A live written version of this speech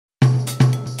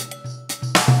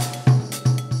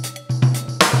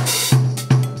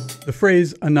The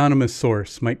phrase anonymous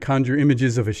source might conjure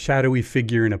images of a shadowy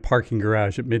figure in a parking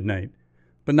garage at midnight,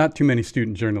 but not too many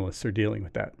student journalists are dealing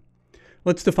with that.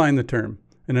 Let's define the term.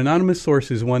 An anonymous source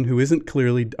is one who isn't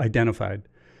clearly identified.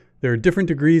 There are different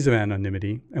degrees of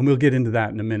anonymity, and we'll get into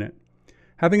that in a minute.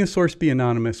 Having a source be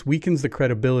anonymous weakens the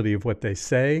credibility of what they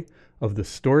say, of the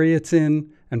story it's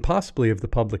in, and possibly of the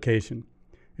publication.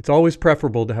 It's always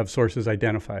preferable to have sources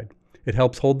identified. It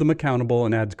helps hold them accountable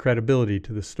and adds credibility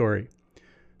to the story.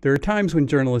 There are times when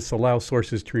journalists allow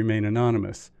sources to remain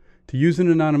anonymous. To use an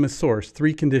anonymous source,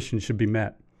 3 conditions should be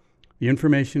met. The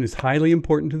information is highly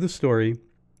important to the story,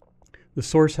 the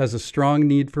source has a strong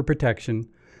need for protection,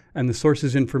 and the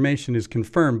source's information is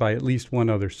confirmed by at least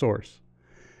one other source.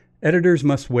 Editors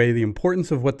must weigh the importance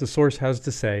of what the source has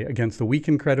to say against the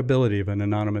weakened credibility of an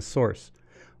anonymous source.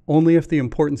 Only if the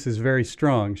importance is very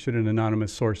strong should an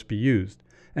anonymous source be used,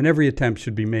 and every attempt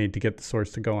should be made to get the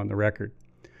source to go on the record.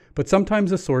 But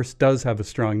sometimes a source does have a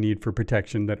strong need for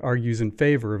protection that argues in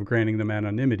favor of granting them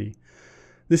anonymity.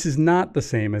 This is not the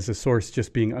same as a source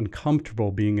just being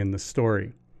uncomfortable being in the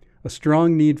story. A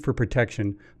strong need for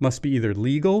protection must be either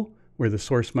legal, where the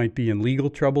source might be in legal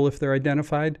trouble if they're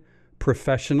identified,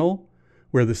 professional,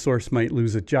 where the source might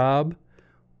lose a job,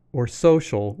 or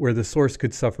social, where the source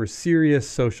could suffer serious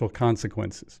social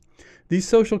consequences. These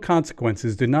social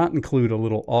consequences do not include a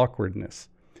little awkwardness.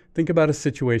 Think about a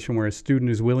situation where a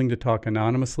student is willing to talk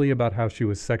anonymously about how she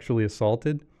was sexually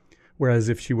assaulted, whereas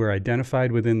if she were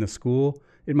identified within the school,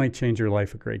 it might change her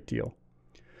life a great deal.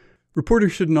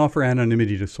 Reporters shouldn't offer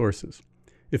anonymity to sources.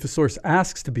 If a source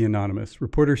asks to be anonymous,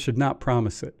 reporters should not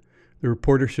promise it. The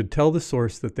reporter should tell the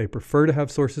source that they prefer to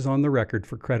have sources on the record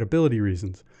for credibility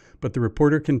reasons, but the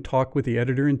reporter can talk with the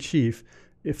editor-in-chief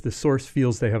if the source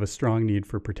feels they have a strong need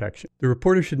for protection. The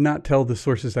reporter should not tell the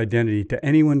source's identity to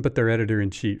anyone but their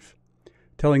editor-in-chief.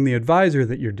 Telling the advisor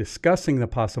that you're discussing the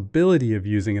possibility of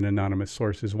using an anonymous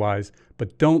source is wise,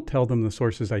 but don't tell them the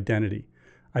source's identity.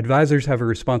 Advisors have a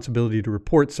responsibility to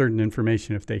report certain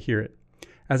information if they hear it.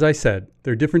 As I said,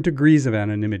 there are different degrees of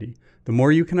anonymity. The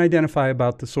more you can identify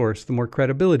about the source, the more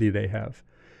credibility they have.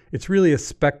 It's really a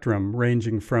spectrum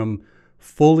ranging from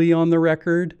fully on the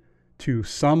record to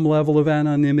some level of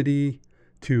anonymity,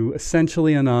 to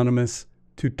essentially anonymous,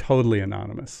 to totally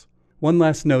anonymous. One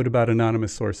last note about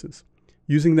anonymous sources.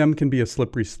 Using them can be a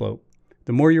slippery slope.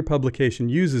 The more your publication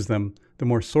uses them, the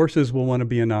more sources will want to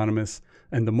be anonymous,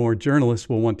 and the more journalists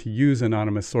will want to use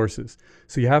anonymous sources.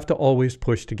 So you have to always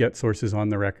push to get sources on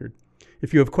the record.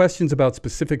 If you have questions about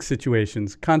specific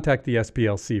situations, contact the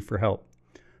SPLC for help.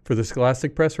 For the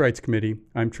Scholastic Press Rights Committee,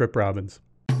 I'm Trip Robbins.